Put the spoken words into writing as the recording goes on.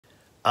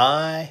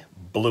I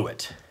blew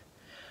it.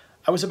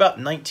 I was about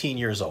 19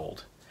 years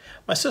old.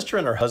 My sister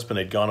and her husband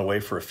had gone away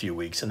for a few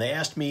weeks and they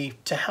asked me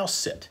to house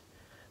sit.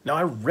 Now,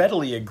 I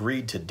readily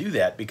agreed to do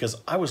that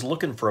because I was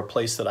looking for a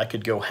place that I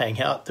could go hang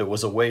out that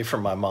was away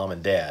from my mom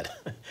and dad.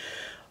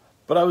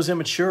 But I was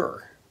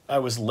immature. I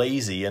was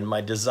lazy, and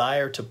my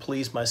desire to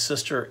please my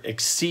sister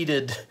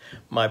exceeded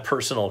my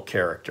personal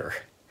character.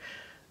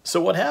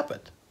 So what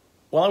happened?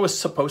 Well, I was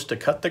supposed to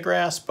cut the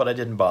grass, but I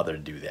didn't bother to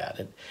do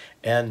that.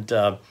 And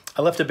I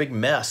left a big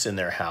mess in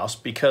their house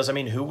because, I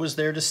mean, who was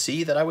there to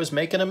see that I was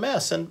making a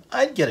mess? And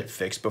I'd get it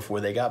fixed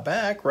before they got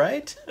back,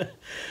 right?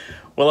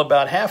 Well,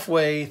 about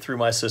halfway through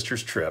my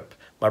sister's trip,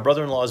 my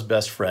brother-in-law's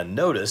best friend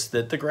noticed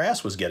that the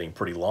grass was getting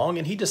pretty long,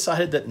 and he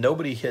decided that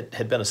nobody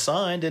had been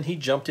assigned, and he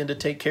jumped in to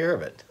take care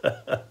of it.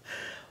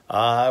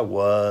 I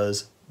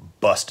was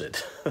busted.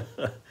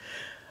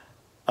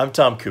 I'm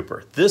Tom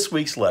Cooper. This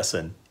week's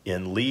lesson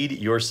in Lead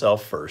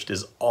Yourself First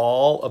is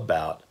all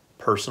about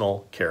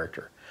personal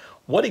character.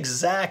 What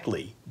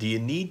exactly do you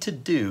need to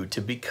do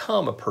to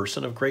become a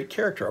person of great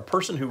character, a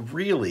person who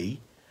really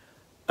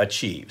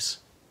achieves?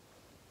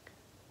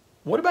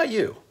 What about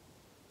you?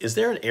 Is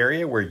there an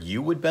area where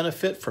you would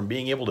benefit from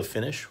being able to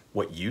finish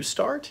what you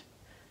start?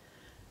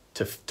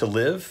 To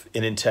live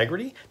in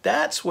integrity?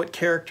 That's what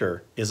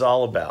character is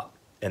all about.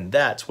 And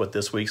that's what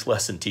this week's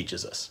lesson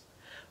teaches us.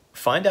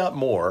 Find out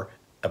more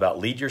about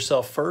Lead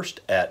Yourself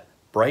First at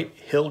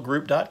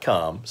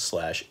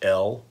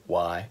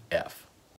brighthillgroup.com/LYF.